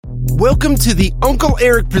Welcome to the Uncle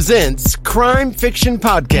Eric Presents Crime Fiction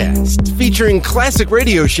Podcast, featuring classic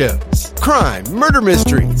radio shows, crime, murder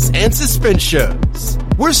mysteries, and suspense shows.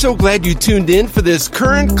 We're so glad you tuned in for this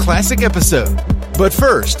current classic episode. But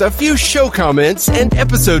first, a few show comments and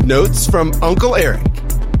episode notes from Uncle Eric.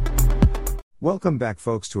 Welcome back,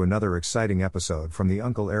 folks, to another exciting episode from the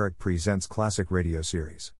Uncle Eric Presents Classic Radio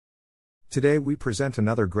series. Today we present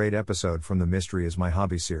another great episode from the Mystery is My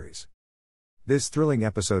Hobby series. This thrilling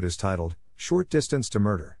episode is titled, Short Distance to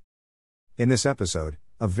Murder. In this episode,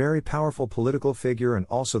 a very powerful political figure and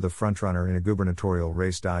also the frontrunner in a gubernatorial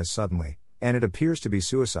race dies suddenly, and it appears to be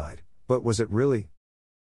suicide, but was it really?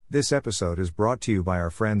 This episode is brought to you by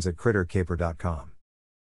our friends at CritterCaper.com.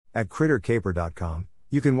 At CritterCaper.com,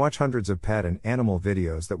 you can watch hundreds of pet and animal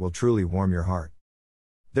videos that will truly warm your heart.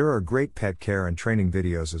 There are great pet care and training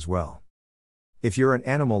videos as well. If you're an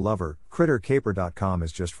animal lover, CritterCaper.com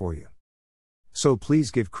is just for you. So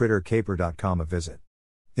please give CritterCaper.com a visit.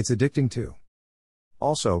 It's addicting too.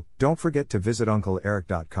 Also, don't forget to visit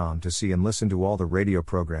UncleEric.com to see and listen to all the radio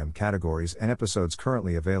program categories and episodes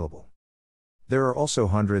currently available. There are also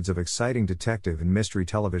hundreds of exciting detective and mystery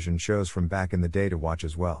television shows from back in the day to watch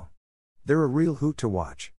as well. They're a real hoot to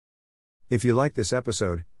watch. If you like this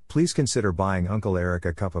episode, please consider buying Uncle Eric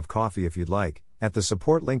a cup of coffee if you'd like, at the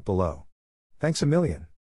support link below. Thanks a million.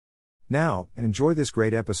 Now, enjoy this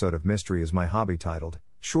great episode of Mystery is My Hobby titled,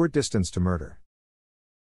 Short Distance to Murder.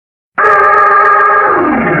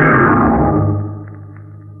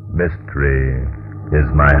 Mystery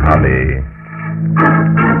is my hobby.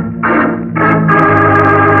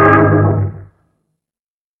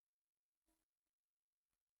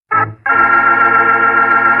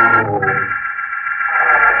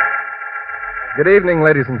 Good evening,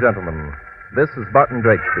 ladies and gentlemen. This is Barton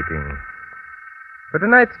Drake speaking. For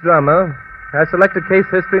tonight's drama, I selected case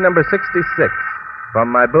history number 66 from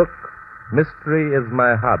my book, Mystery is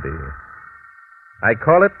My Hobby. I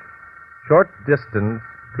call it Short Distance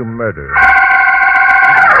to Murder.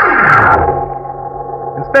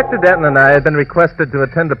 Inspector Denton and I had been requested to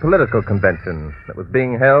attend a political convention that was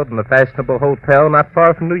being held in a fashionable hotel not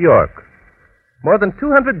far from New York. More than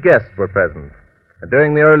 200 guests were present, and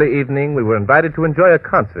during the early evening we were invited to enjoy a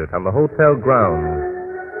concert on the hotel grounds.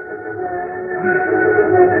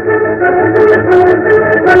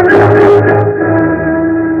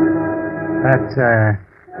 That's a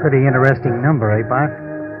pretty interesting number, eh, Bart?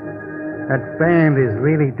 That band is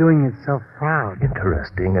really doing itself proud.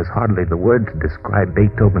 Interesting is hardly the word to describe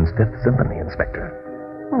Beethoven's Fifth Symphony,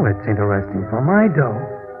 Inspector. Well, it's interesting for my dough.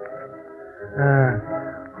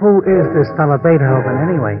 Who is this fella Beethoven,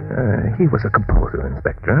 anyway? He was a composer,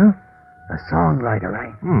 Inspector. A songwriter,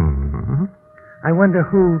 eh? Hmm. I wonder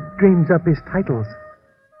who dreams up his titles.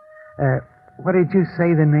 What did you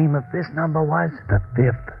say the name of this number was? The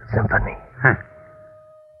Fifth Symphony. Huh.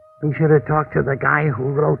 He should have talked to the guy who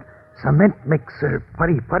wrote Cement Mixer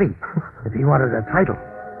Putty Putty if he wanted a title.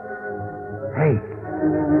 Hey,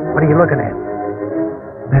 what are you looking at?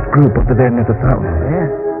 That group over there near the fountain. Yeah?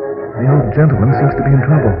 The old gentleman seems to be in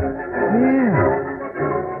trouble.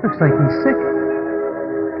 Yeah. Looks like he's sick.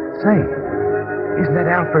 Say, isn't that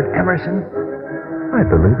Alfred Emerson? I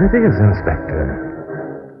believe it is, Inspector.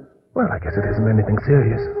 Well, I guess it isn't anything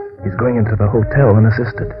serious. He's going into the hotel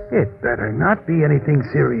unassisted. It better not be anything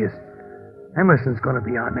serious. Emerson's going to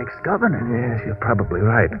be our next governor. Yes, you're probably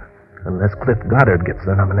right. Unless Cliff Goddard gets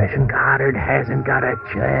the nomination. Goddard hasn't got a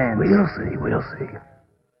chance. We'll see.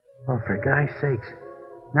 Well, for God's sakes.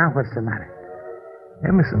 Now what's the matter?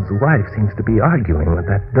 Emerson's wife seems to be arguing with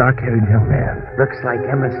that dark-haired young man. Looks like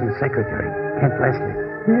Emerson's secretary, Kent Leslie.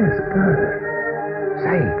 Yes, it does.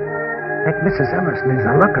 Say, that Mrs. Emerson is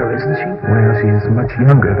a looker, isn't she? Well, she's much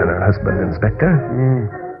younger than her husband, Inspector. Yeah.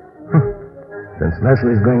 Since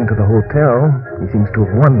Leslie's going to the hotel, he seems to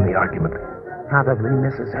have won the argument. Probably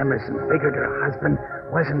Mrs. Emerson figured her husband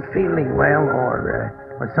wasn't feeling well or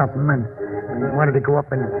something and wanted to go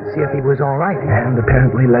up and see if he was all right. And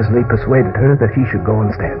apparently Leslie persuaded her that he should go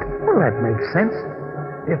instead. Well, that makes sense.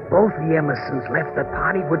 If both the Emersons left, the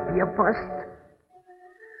party would be a bust.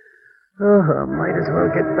 Oh, might as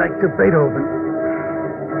well get back to Beethoven.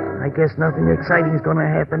 I guess nothing exciting is going to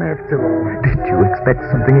happen after all. Did you expect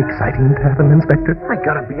something exciting to happen, Inspector? I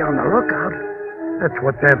gotta be on the lookout. That's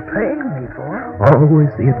what they're paying me for.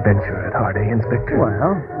 Always the adventure at heart, eh, Inspector?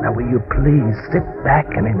 Well, now will you please sit back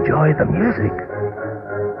and enjoy the music?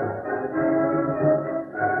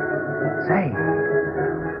 Say,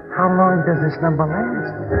 how long does this number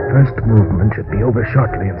last? The first movement should be over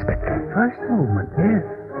shortly, Inspector. First movement? Yes.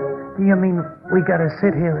 Do you mean we gotta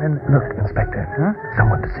sit here and... Look, Inspector. Huh?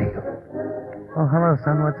 Someone to see you. Oh, hello,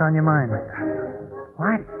 son. What's on your mind?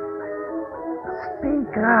 What?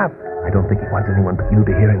 Speak up. I don't think he wants anyone but you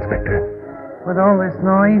to hear, Inspector. With all this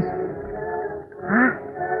noise? Huh?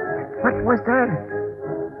 What was that?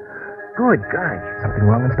 Good gosh. Something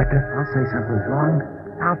wrong, Inspector? I'll say something's wrong.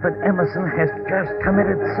 Alfred Emerson has just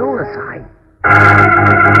committed suicide.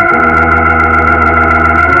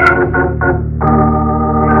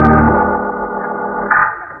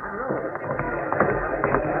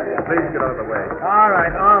 Please get out of the way. All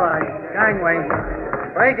right. Gangway.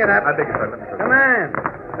 Break it up. I beg your pardon. Come on.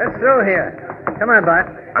 Let's through here. Come on, Bart.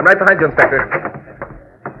 I'm right behind you, Inspector.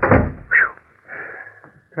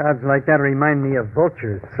 Crowds like that remind me of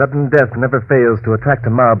vultures. Sudden death never fails to attract a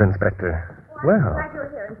mob, Inspector. Well, Glad you're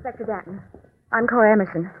here, Inspector Danton. I'm Cora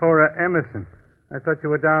Emerson. Cora Emerson. I thought you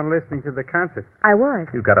were down listening to the concert. I was.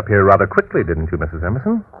 you got up here rather quickly, didn't you, Mrs.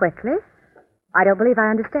 Emerson? Quickly? I don't believe I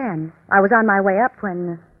understand. I was on my way up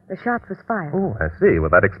when the shots was fired. Oh, I see.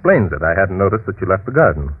 Well, that explains it. I hadn't noticed that you left the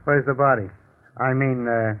garden. Where's the body? I mean,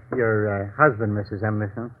 your husband, Mrs.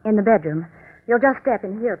 Emerson. In the bedroom. You'll just step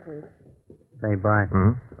in here, please. Say, Bart,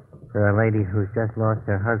 Hmm? for a lady who's just lost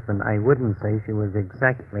her husband, I wouldn't say she was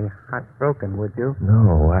exactly heartbroken, would you?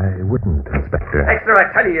 No, I wouldn't, Inspector. Dexter, I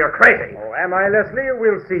tell you, you're crazy. Oh, am I, Leslie?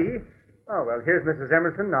 We'll see. Oh, well, here's Mrs.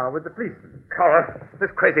 Emerson now with the policeman. Cora,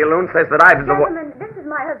 this crazy loon says that I've been the one. Gentlemen, this is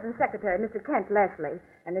my husband's secretary, Mr. Kent Leslie.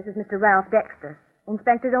 And this is Mr. Ralph Dexter.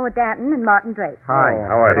 Inspector Noah Danton and Martin Drake. Hi.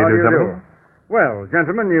 How do you do, gentlemen? Well,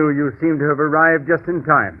 gentlemen, you seem to have arrived just in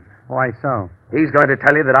time. Why so? He's going to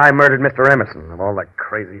tell you that I murdered Mr. Emerson, of all the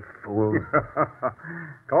crazy fools.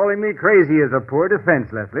 Calling me crazy is a poor defense,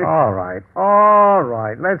 Leslie. All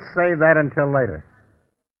right. Let's save that until later.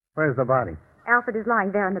 Where's the body? Alfred is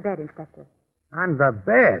lying there on the bed, Inspector. On the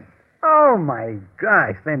bed. Oh, my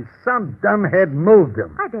gosh. Then some dumbhead moved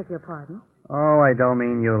him. I beg your pardon. Oh, I don't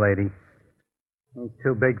mean you, lady. He's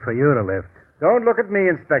too big for you to lift. Don't look at me,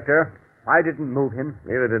 Inspector. I didn't move him.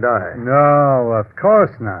 Neither did I. No, of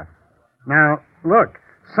course not. Now, look,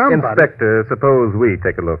 somebody... Inspector, suppose we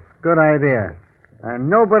take a look. Good idea.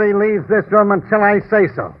 And nobody leaves this room until I say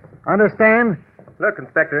so. Understand? Look,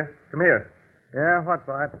 Inspector. Come here. Yeah, what,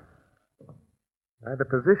 Bart? By the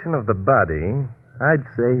position of the body, I'd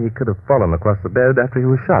say he could have fallen across the bed after he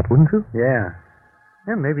was shot, wouldn't you? Yeah.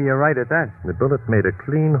 Yeah, maybe you're right at that. The bullet made a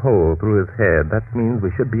clean hole through his head. That means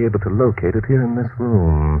we should be able to locate it here in this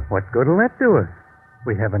room. What good will that do us?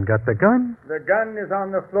 We haven't got the gun. The gun is on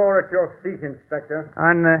the floor at your feet, Inspector.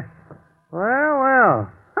 On the... Well.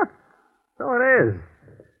 So it is.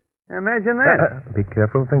 Imagine that. Be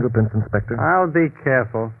careful, fingerprints, Inspector. I'll be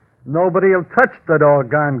careful. Nobody'll touch the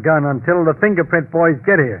doggone gun until the fingerprint boys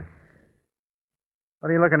get here. What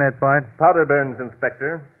are you looking at, Bart? Powder burns,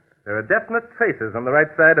 Inspector. There are definite traces on the right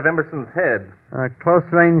side of Emerson's head. A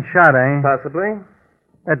close-range shot, eh? Possibly.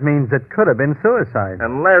 That means it could have been suicide.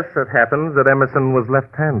 Unless it happens that Emerson was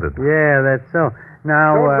left-handed. Yeah, that's so.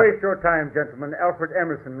 Now, Don't waste your time, gentlemen. Alfred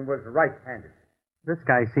Emerson was right-handed. this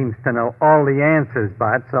guy seems to know all the answers,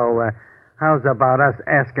 Bart, so how's about us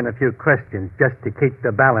asking a few questions just to keep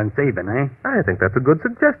the balance even, eh? I think that's a good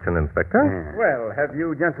suggestion, Inspector. Yeah. Well, have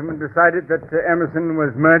you gentlemen decided that Emerson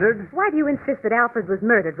was murdered? Why do you insist that Alfred was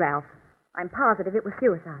murdered, Ralph? I'm positive it was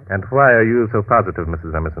suicide. And why are you so positive,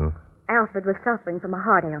 Mrs. Emerson? Alfred was suffering from a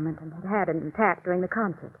heart ailment and had had an attack during the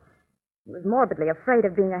concert. He was morbidly afraid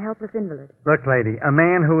of being a helpless invalid. Look, lady, a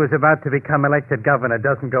man who is about to become elected governor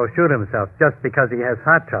doesn't go shoot himself just because he has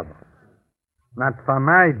heart trouble. Not for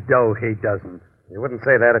my dough, he doesn't. You wouldn't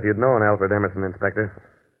say that if you'd known Alfred Emerson, Inspector.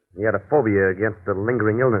 He had a phobia against a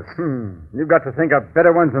lingering illness. You've got to think up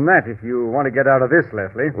better ones than that if you want to get out of this,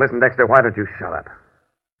 Leslie. Listen, Dexter, why don't you shut up?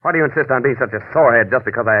 Why do you insist on being such a sorehead just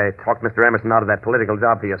because I talked Mr. Emerson out of that political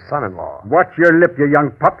job for your son-in-law? Watch your lip, you young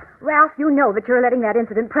pup. Ralph, you know that you're letting that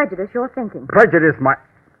incident prejudice your thinking. Prejudice my...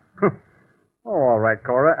 Oh, all right,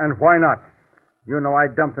 Cora, and why not? You know I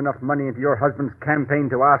dumped enough money into your husband's campaign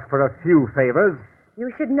to ask for a few favors. You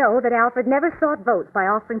should know that Alfred never sought votes by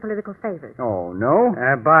offering political favors. Oh, no?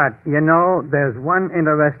 Bart, you know, there's one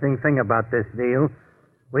interesting thing about this deal.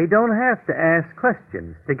 We don't have to ask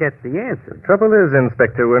questions to get the answers. Trouble is,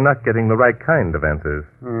 Inspector, we're not getting the right kind of answers.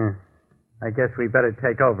 I guess we better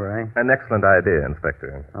take over, eh? An excellent idea,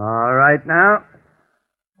 Inspector. All right, now.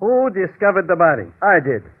 Who discovered the body? I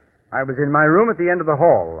did. I was in my room at the end of the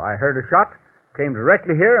hall. I heard a shot, came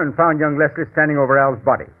directly here, and found young Leslie standing over Al's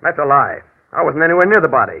body. That's a lie. I wasn't anywhere near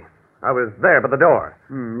the body. I was there by the door.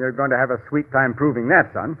 You're going to have a sweet time proving that,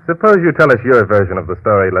 son. Suppose you tell us your version of the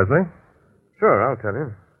story, Leslie. Sure, I'll tell you.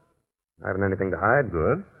 I haven't anything to hide.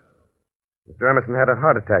 Good. Mr. Emerson had a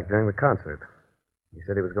heart attack during the concert. He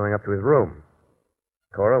said he was going up to his room.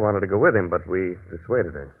 Cora wanted to go with him, but we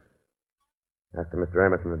dissuaded her. After Mr.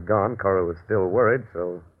 Emerson had gone, Cora was still worried,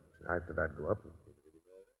 so I said I'd go up and see if he was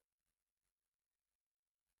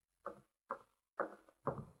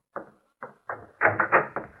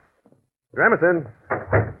Mr. Emerson!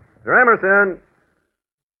 Mr. Emerson!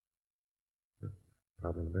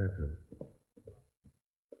 Probably in the bathroom.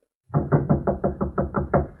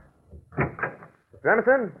 Mr.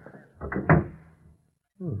 Emerson?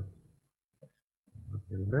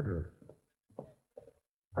 In the bedroom.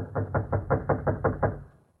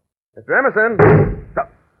 Mr. Emerson! Stop.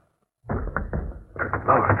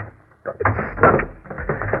 Oh, it's stuck.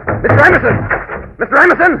 Mr. Emerson! Mr.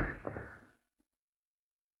 Emerson!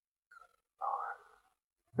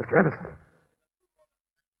 Mr. Emerson.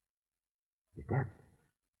 He's dead.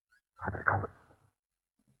 I better call him.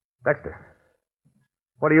 Dexter.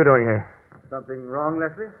 What are you doing here? Something wrong,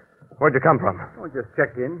 Leslie? Where'd you come from? Oh, just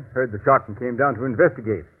checked in. Heard the shot and came down to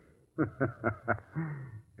investigate.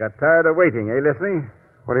 Got tired of waiting, eh, Leslie?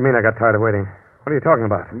 What do you mean I got tired of waiting? What are you talking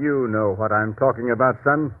about? You know what I'm talking about,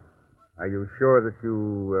 son. Are you sure that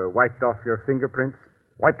you wiped off your fingerprints?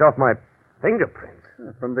 Wiped off my fingerprints?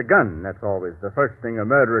 From the gun. That's always the first thing a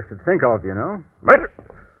murderer should think of, you know. Murder?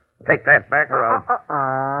 Take that back or I'll...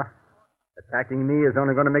 Attacking me is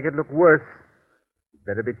only going to make it look worse.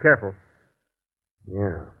 Better be careful.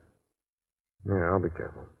 Yeah. Yeah, I'll be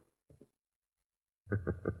careful.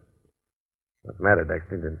 What's the matter,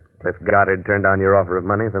 Dexter? Did Cliff Goddard turn down your offer of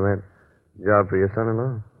money for that job for your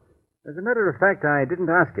son-in-law? As a matter of fact, I didn't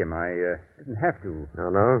ask him. I didn't have to. Oh,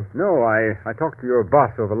 no? No, I talked to your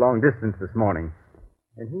boss over long distance this morning.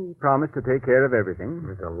 And he promised to take care of everything.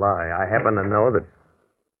 It's a lie. I happen to know that...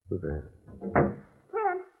 Who's that? Ken!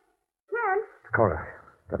 It's Cora.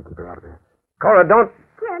 Gotta keep her out of there. Cora, don't...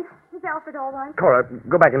 Ken, is Alfred all right? Cora,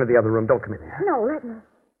 go back into the other room. Don't come in here. No, let me.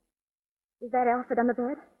 Is that Alfred on the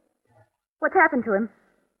bed? What's happened to him?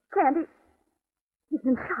 Candy, he's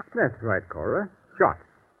been shot. That's right, Cora. Shot.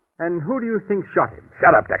 And who do you think shot him?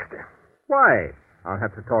 Shut up, Dexter. Why? I'll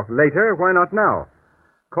have to talk later. Why not now?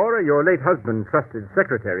 Cora, your late husband, trusted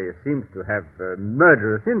secretary, seems to have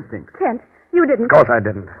murderous instincts. Kent, you didn't... Of course I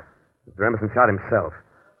didn't. Mr. Emerson shot himself.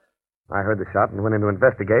 I heard the shot and went in to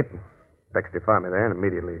investigate. Dexter found me there and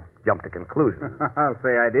immediately jumped to conclusions. I'll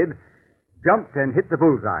say I did. Jumped and hit the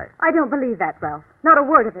bullseye. I don't believe that, Ralph. Not a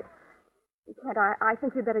word of it. Kent, I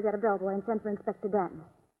think you'd better get a bellboy and send for Inspector Danton.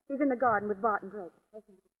 He's in the garden with Bart and Drake.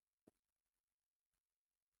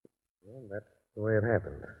 Well, that's the way it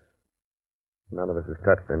happened. None of us has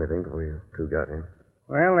touched anything before you two got in.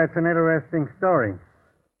 Well, that's an interesting story.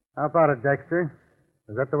 How about it, Dexter?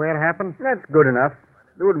 Is that the way it happened? That's good enough.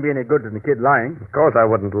 There wouldn't be any good in the kid lying. Of course I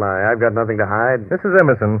wouldn't lie. I've got nothing to hide. Mrs.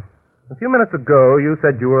 Emerson, a few minutes ago, you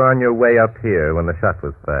said you were on your way up here when the shot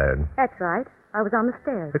was fired. That's right. I was on the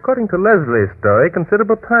stairs. According to Leslie's story,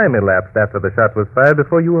 considerable time elapsed after the shot was fired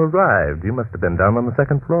before you arrived. You must have been down on the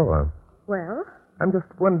second floor. Well? I'm just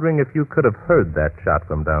wondering if you could have heard that shot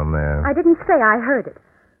from down there. I didn't say I heard it.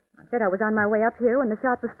 I said I was on my way up here when the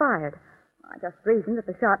shot was fired. I just reasoned that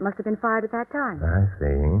the shot must have been fired at that time. I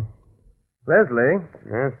see. Leslie?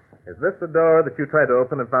 Yes? Is this the door that you tried to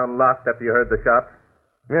open and found locked after you heard the shot?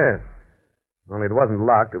 Yes. Only it wasn't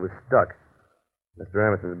locked. It was stuck. Mr.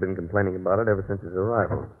 Emerson has been complaining about it ever since his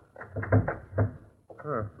arrival.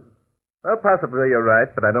 Huh. Well, possibly you're right,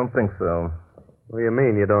 but I don't think so. What do you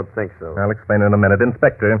mean you don't think so? I'll explain in a minute.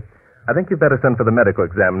 Inspector, I think you'd better send for the medical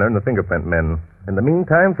examiner and the fingerprint men. In the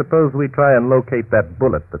meantime, suppose we try and locate that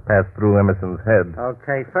bullet that passed through Emerson's head.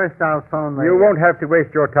 Okay, first I'll phone the... You won't have to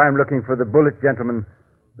waste your time looking for the bullet, gentlemen.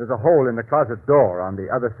 There's a hole in the closet door on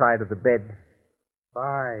the other side of the bed.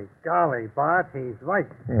 By golly, Bart, he's right.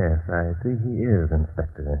 Yes, I see he is,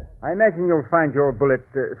 Inspector. I imagine you'll find your bullet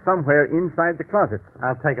somewhere inside the closet.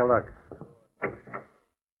 I'll take a look.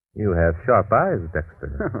 You have sharp eyes,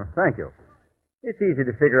 Dexter. Thank you. It's easy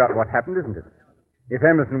to figure out what happened, isn't it? If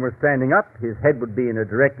Emerson were standing up, his head would be in a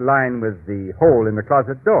direct line with the hole in the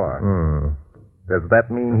closet door. Does that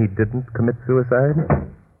mean he didn't commit suicide?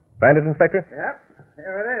 Find it, Inspector? Yep,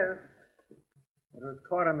 here it is. It was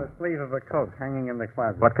caught on the sleeve of a coat hanging in the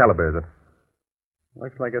closet. What caliber is it?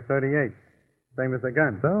 Looks like a .38. Same as the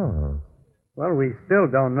gun. So. Well, we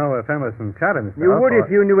still don't know if Emerson shot himself. You would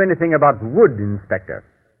if you knew anything about wood, Inspector.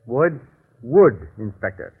 Wood? Wood,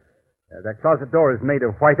 Inspector. That closet door is made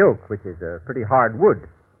of white oak, which is a pretty hard wood.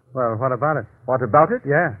 Well, what about it? What about it?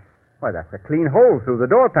 Yeah. Why, that's a clean hole through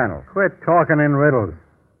the door panel. Quit talking in riddles.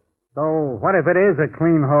 So, what if it is a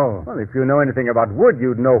clean hole? Well, if you know anything about wood,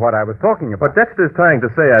 you'd know what I was talking about. What Dexter's trying to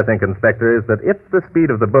say, I think, Inspector, is that if the speed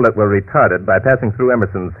of the bullet were retarded by passing through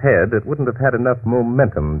Emerson's head, it wouldn't have had enough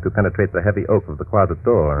momentum to penetrate the heavy oak of the closet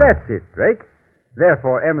door. That's it, Drake.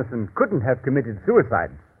 Therefore, Emerson couldn't have committed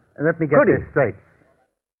suicide. Let me get this straight.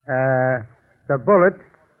 The bullet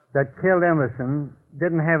that killed Emerson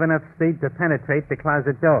didn't have enough speed to penetrate the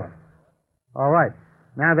closet door. All right.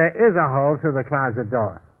 Now, there is a hole through the closet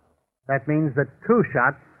door. That means that 2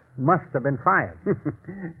 shots must have been fired.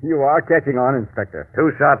 You are catching on, Inspector.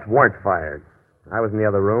 2 shots weren't fired. I was in the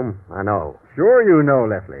other room. I know. Sure you know,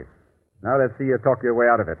 Leslie. Now let's see you talk your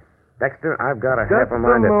way out of it. Dexter, I've got a Just half a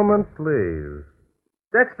mind a moment, please.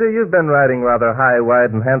 Dexter, you've been riding rather high,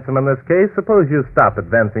 wide, and handsome in this case. Suppose you stop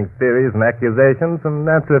advancing theories and accusations and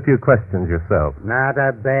answer a few questions yourself. Not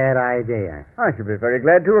a bad idea. I should be very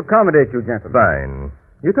glad to accommodate you, gentlemen. Fine.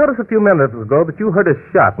 You told us a few minutes ago that you heard a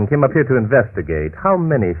shot and came up here to investigate. How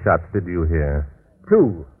many shots did you hear?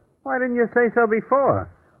 2. Why didn't you say so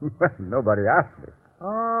before? Well, nobody asked me.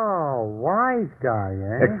 Oh, wise guy,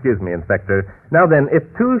 eh? Excuse me, Inspector. Now then, if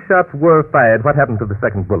 2 shots were fired, what happened to the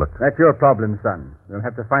second bullet? That's your problem, son. You'll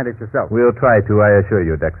have to find it yourself. We'll try to, I assure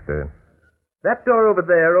you, Dexter. That door over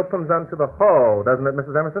there opens onto the hall, doesn't it,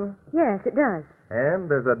 Mrs. Emerson? Yes, it does. And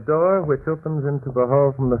there's a door which opens into the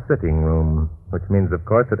hall from the sitting room, which means, of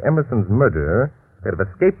course, that Emerson's murderer could have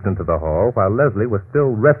escaped into the hall while Leslie was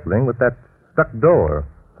still wrestling with that stuck door.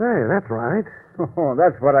 Say, that's right. Oh,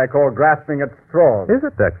 that's what I call grasping at straws. Is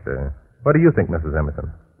it, Dexter? What do you think, Mrs. Emerson?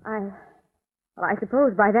 I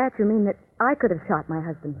suppose by that you mean that I could have shot my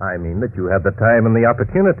husband. I mean that you had the time and the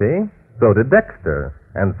opportunity. So did Dexter.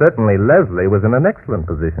 And certainly Leslie was in an excellent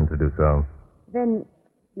position to do so. Then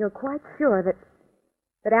you're quite sure that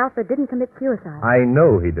Alfred didn't commit suicide? I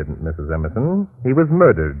know he didn't, Mrs. Emerson. He was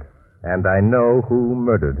murdered. And I know who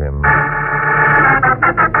murdered him.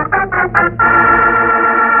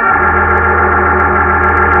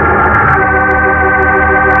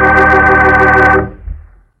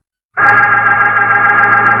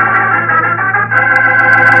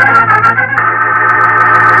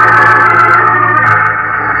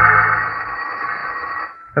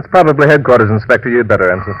 That's probably headquarters, Inspector. You'd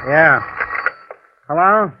better answer. Yeah.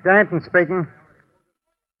 Hello? Danton speaking.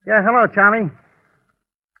 Yeah, hello, Charlie.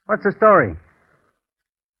 What's the story?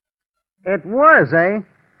 It was, eh?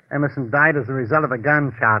 Emerson died as a result of a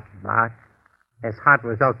gunshot, Bart. His heart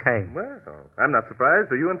was okay. Well, I'm not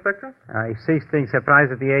surprised. Are you, Inspector? He ceased being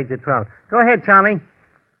surprised at the age of 12. Go ahead, Charlie.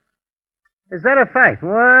 Is that a fact?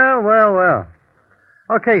 Well.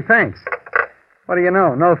 Okay, thanks. What do you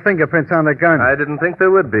know? No fingerprints on the gun. I didn't think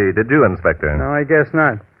there would be. Did you, Inspector? No, I guess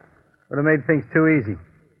not. Would have made things too easy.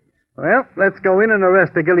 Well, let's go in and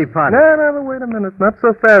arrest the guilty party. No, wait a minute. Not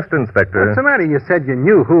so fast, Inspector. What's the matter? You said you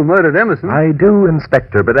knew who murdered Emerson. I do,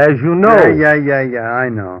 Inspector, but as you know... Yeah, I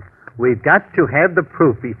know. We've got to have the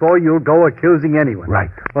proof before you'll go accusing anyone. Right.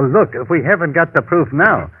 Well, look, if we haven't got the proof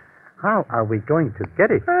now, how are we going to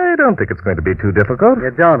get it? I don't think it's going to be too difficult.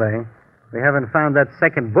 You don't, eh? We haven't found that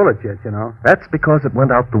second bullet yet, you know. That's because it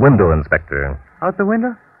went out the window, Inspector. Out the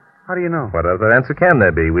window? How do you know? What other answer can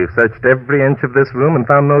there be? We've searched every inch of this room and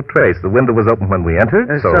found no trace. The window was open when we entered,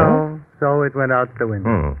 So it went out the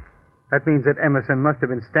window. That means that Emerson must have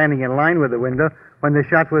been standing in line with the window when the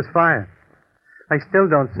shot was fired. I still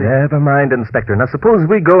don't see... Never mind, Inspector. Now, suppose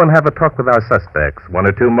we go and have a talk with our suspects. 1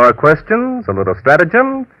 or 2 more questions, a little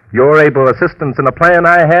stratagem, your able assistance in a plan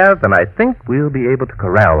I have, and I think we'll be able to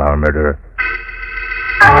corral our murderer.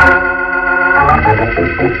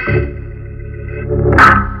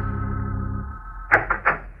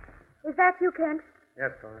 Is that you, Kent?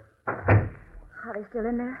 Yes, Cora. Are they still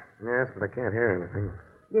in there? Yes, but I can't hear anything.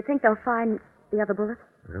 Do you think they'll find the other bullet?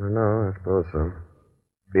 I don't know. I suppose so.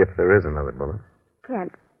 If there is another bullet.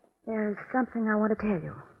 Kent, there's something I want to tell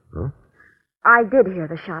you. Huh? I did hear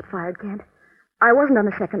the shot fired, Kent. I wasn't on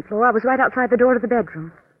the second floor. I was right outside the door to the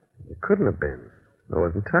bedroom. It couldn't have been. There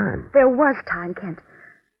wasn't time. There was time, Kent.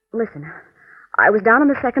 Listen, I was down on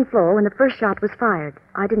the second floor when the first shot was fired.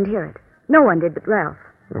 I didn't hear it. No one did but Ralph.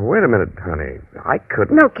 Now, wait a minute, honey. I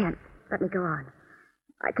couldn't... No, Kent. Let me go on.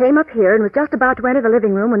 I came up here and was just about to enter the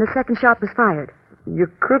living room when the second shot was fired. You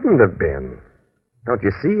couldn't have been. Don't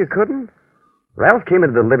you see you couldn't? Ralph came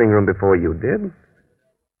into the living room before you did.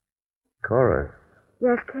 Cora,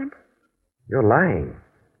 Yes, Kent? you're lying.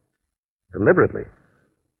 Deliberately.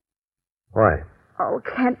 Why? Oh,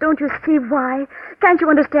 Kent, don't you see why? Can't you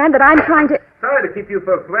understand that I'm trying to... Sorry to keep you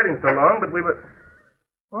folks waiting so long, but we were...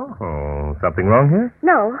 Oh, something wrong here?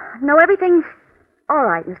 No, everything's all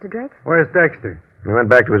right, Mr. Drake. Where's Dexter? He went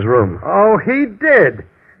back to his room. Oh, he did.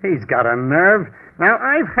 He's got a nerve. Now,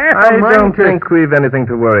 I've half a I mind don't to... think we've anything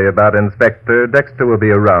to worry about, Inspector. Dexter will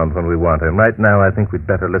be around when we want him. Right now, I think we'd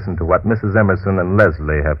better listen to what Mrs. Emerson and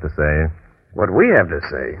Leslie have to say. What we have to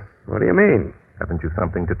say? What do you mean? Haven't you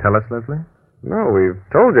something to tell us, Leslie? No, we've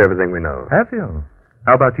told you everything we know. Have you?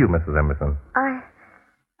 How about you, Mrs. Emerson?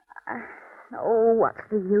 Oh, what's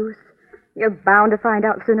the use? You're bound to find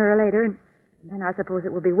out sooner or later, and then I suppose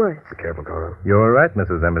it will be worse. Be careful, Cora. You're right,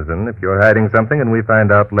 Mrs. Emerson. If you're hiding something and we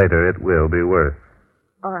find out later, it will be worse.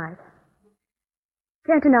 All right.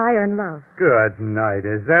 Kent and I are in love. Good night.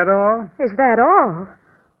 Is that all? Is that all?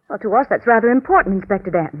 Well, to us, that's rather important,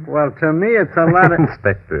 Inspector Danton. Well, to me, it's a lot of...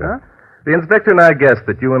 Inspector. Huh? The inspector and I guessed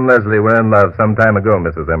that you and Leslie were in love some time ago,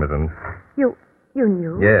 Mrs. Emerson. You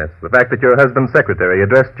knew? Yes. The fact that your husband's secretary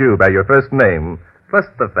addressed you by your first name, plus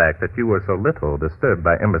the fact that you were so little disturbed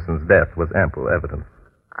by Emerson's death, was ample evidence.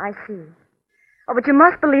 I see. Oh, but you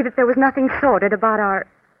must believe that there was nothing sordid about our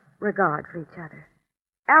regard for each other.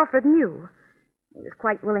 Alfred knew. He was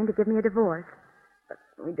quite willing to give me a divorce. But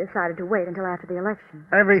we decided to wait until after the election.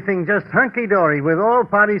 Everything just hunky-dory with all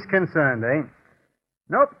parties concerned, eh?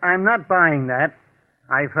 Nope, I'm not buying that.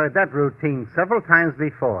 I've heard that routine several times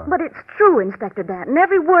before. But it's true, Inspector Danton.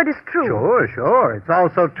 Every word is true. Sure. It's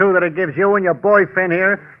also true that it gives you and your boyfriend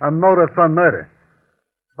here a motive for murder.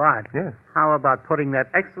 But Yes. how about putting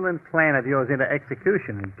that excellent plan of yours into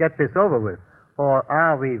execution and get this over with? Or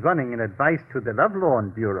are we running an advice to the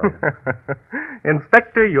Lovelorn Bureau?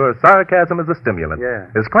 Inspector, your sarcasm is a stimulant.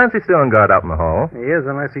 Yeah. Is Clancy still on guard out in the hall? He is,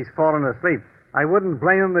 unless he's fallen asleep. I wouldn't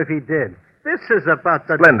blame him if he did. This is about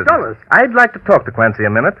the Splendid. dullest. I'd like to talk to Clancy a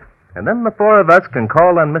minute, and then the four of us can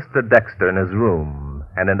call on Mr. Dexter in his room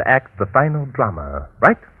and enact the final drama,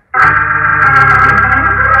 right?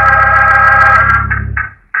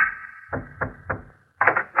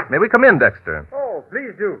 May we come in, Dexter? Oh,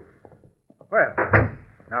 please do. Well,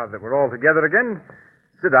 now that we're all together again,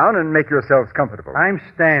 sit down and make yourselves comfortable. I'm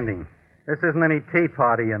standing. This isn't any tea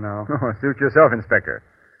party, you know. Oh, suit yourself, Inspector.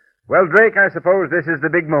 Well, Drake, I suppose this is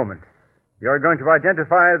the big moment. You're going to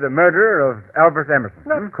identify the murderer of Albert Emerson.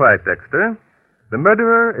 Not quite, Dexter. The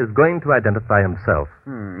murderer is going to identify himself.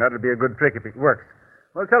 That'll be a good trick if it works.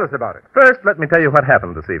 Well, tell us about it. First, let me tell you what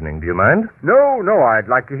happened this evening. Do you mind? No,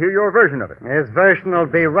 I'd like to hear your version of it. His version will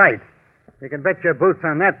be right. You can bet your boots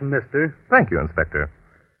on that, mister. Thank you, Inspector.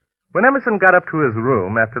 When Emerson got up to his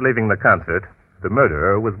room after leaving the concert, the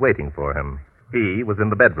murderer was waiting for him. He was in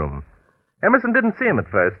the bedroom. Emerson didn't see him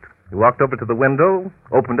at first. He walked over to the window,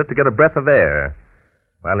 opened it to get a breath of air.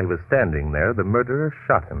 While he was standing there, the murderer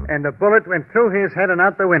shot him. And the bullet went through his head and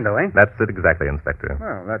out the window, eh? That's it exactly, Inspector.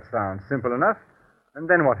 Well, that sounds simple enough. And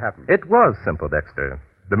then what happened? It was simple, Dexter.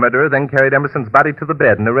 The murderer then carried Emerson's body to the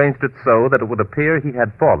bed and arranged it so that it would appear he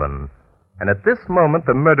had fallen. And at this moment,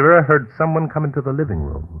 the murderer heard someone come into the living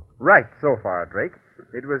room. Right so far, Drake.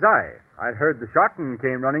 It was I. I'd heard the shot and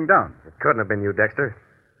came running down. It couldn't have been you, Dexter.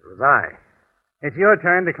 It was I. It's your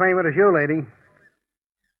turn to claim it as you, lady.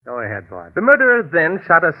 Go ahead, Bart. The murderer then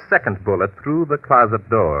shot a second bullet through the closet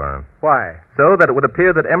door, Why? so that it would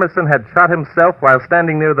appear that Emerson had shot himself while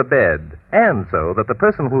standing near the bed, and so that the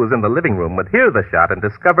person who was in the living room would hear the shot and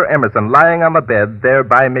discover Emerson lying on the bed,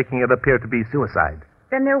 thereby making it appear to be suicide.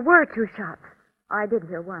 Then there were two shots. I did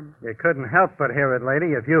hear one. You couldn't help but hear it,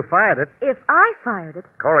 lady, if you fired it. If I fired it,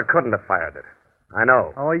 Cora couldn't have fired it. I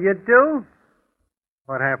know. Oh, you do?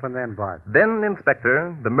 What happened then, Bart? Then,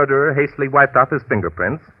 Inspector, the murderer hastily wiped off his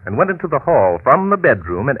fingerprints and went into the hall from the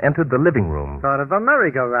bedroom and entered the living room. Sort of a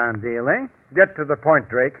merry-go-round deal, eh? Get to the point,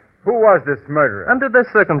 Drake. Who was this murderer? Under the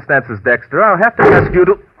circumstances, Dexter, I'll have to ask you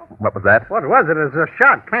to... What was that? What was it? It was a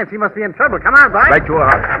shot. Clancy must be in trouble. Come on, Bart. Right you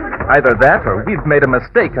are. Either that or we've made a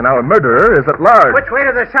mistake and our murderer is at large. Which way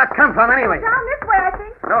did the shot come from, anyway? down this way, I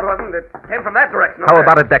think. No, it wasn't. It came from that direction. How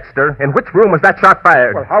about it, Dexter? In which room was that shot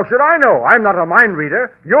fired? Well, how should I know? I'm not a mind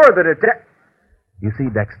reader. You're the detective. You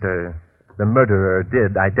see, Dexter, the murderer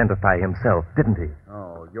did identify himself, didn't he?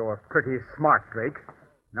 Oh, you're pretty smart, Drake.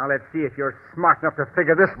 Now let's see if you're smart enough to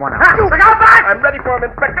figure this one out. Look out, Bart! I'm ready for him,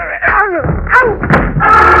 Inspector.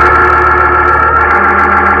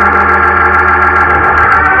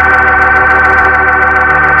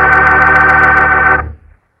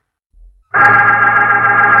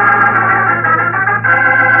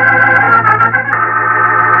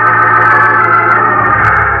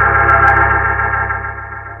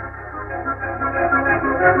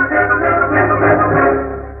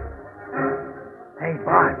 Hey,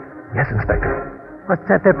 Bart, Yes, Inspector. what's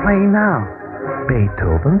that they're playing now?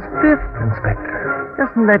 Beethoven's Fifth, Inspector.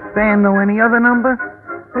 Doesn't that band know any other number?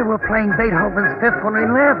 They were playing Beethoven's Fifth when we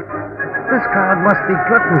left. This crowd must be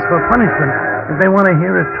gluttons for punishment if they want to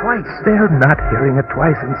hear it twice. They're not hearing it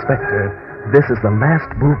twice, Inspector. This is the last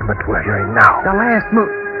movement we're hearing now. The last move.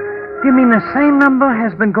 You mean the same number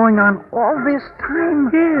has been going on all this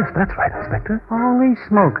time? Yes, that's right, Inspector. Holy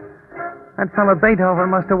smoke. That fellow Beethoven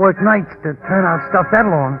must have worked nights to turn out stuff that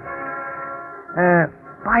long.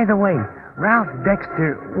 By the way, Ralph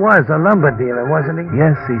Dexter was a lumber dealer, wasn't he?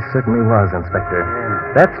 Yes, he certainly was, Inspector.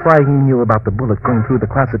 That's why he knew about the bullet going through the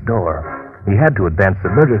closet door. He had to advance the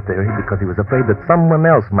murder theory because he was afraid that someone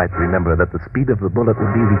else might remember that the speed of the bullet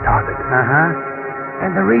would be retarded. Uh-huh.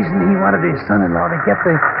 And the reason he wanted his son-in-law to get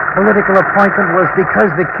the political appointment was because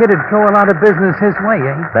the kid would throw a lot of business his way,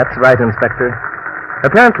 eh? That's right, Inspector.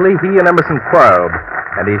 Apparently, he and Emerson quarreled,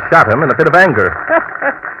 and he shot him in a fit of anger.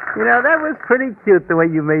 You know, that was pretty cute, the way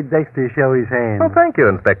you made Dexter show his hand. Oh, thank you,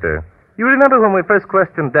 Inspector. You remember when we first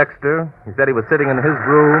questioned Dexter? He said he was sitting in his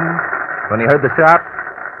room when he heard the shot.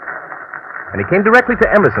 And he came directly to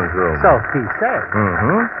Emerson's room. So he said.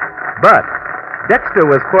 Mm-hmm. But Dexter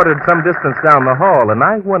was quartered some distance down the hall, and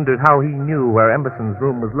I wondered how he knew where Emerson's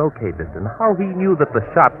room was located and how he knew that the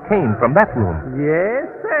shot came from that room.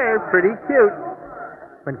 Yes, sir. Pretty cute.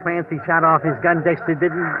 When Clancy shot off his gun, Dexter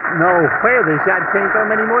didn't know where the shot came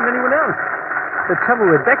from any more than anyone else. The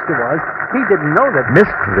trouble with Dexter was he didn't know that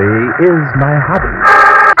Mystery is my hobby.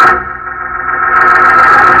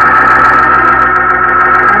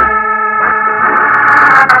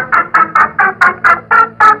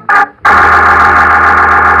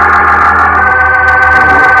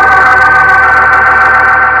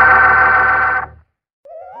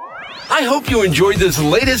 I hope you enjoyed this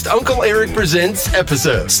latest Uncle Eric Presents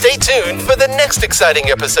episode. Stay tuned for the next exciting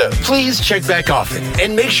episode. Please check back often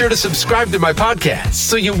and make sure to subscribe to my podcast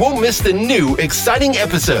so you won't miss the new exciting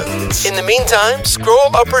episodes. In the meantime,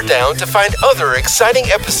 scroll up or down to find other exciting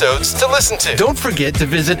episodes to listen to. Don't forget to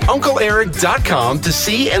visit UncleEric.com to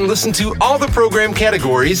see and listen to all the program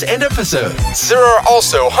categories and episodes. There are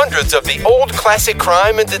also hundreds of the old classic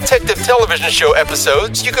crime and detective television show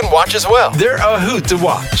episodes you can watch as well. They're a hoot to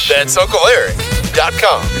watch. That's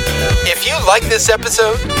UncleEric.com. If you like this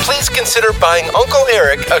episode, please consider buying Uncle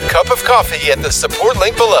Eric a cup of coffee at the support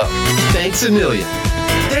link below. Thanks a million.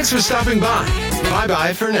 Thanks for stopping by.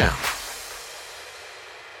 Bye-bye for now.